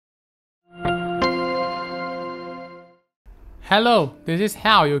Hello, this is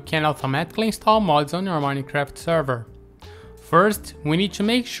how you can automatically install mods on your Minecraft server. First, we need to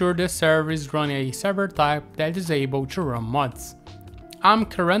make sure the server is running a server type that is able to run mods. I'm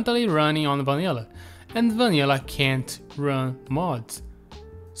currently running on vanilla, and vanilla can't run mods.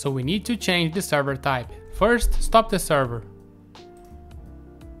 So we need to change the server type. First, stop the server.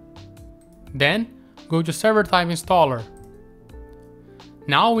 Then, go to server type installer.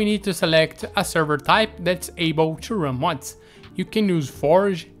 Now we need to select a server type that's able to run mods. You can use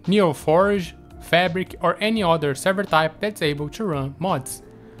Forge, NeoForge, Fabric, or any other server type that's able to run mods.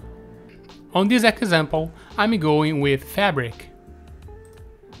 On this example, I'm going with Fabric.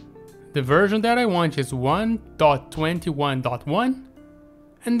 The version that I want is 1.21.1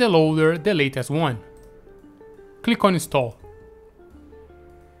 and the loader the latest one. Click on install.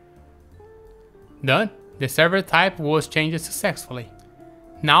 Done, the server type was changed successfully.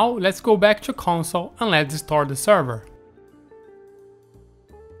 Now let's go back to console and let's start the server.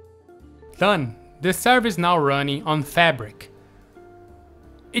 Done, the server is now running on Fabric.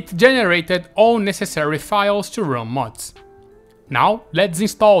 It generated all necessary files to run mods. Now let's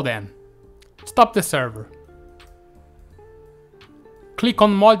install them. Stop the server. Click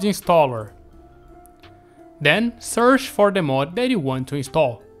on Mods Installer. Then search for the mod that you want to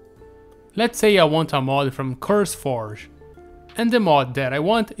install. Let's say I want a mod from CurseForge, and the mod that I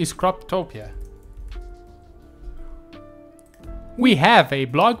want is Croptopia. We have a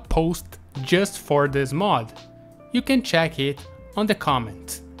blog post just for this mod. You can check it on the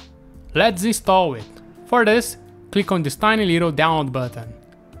comments. Let's install it. For this, click on this tiny little download button.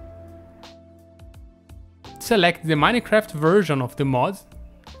 Select the Minecraft version of the mod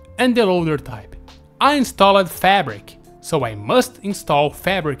and the loader type. I installed Fabric, so I must install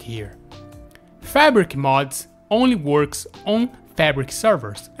Fabric here. Fabric mods only works on Fabric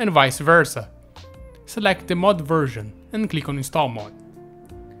servers and vice versa. Select the mod version and click on install mod.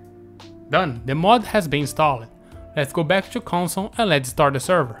 Done, the mod has been installed. Let's go back to console and let's start the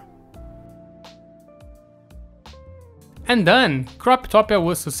server. And done, Croptopia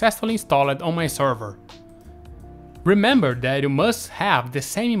was successfully installed on my server. Remember that you must have the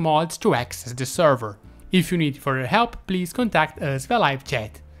same mods to access the server. If you need further help, please contact us via live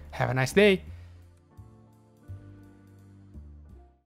chat. Have a nice day!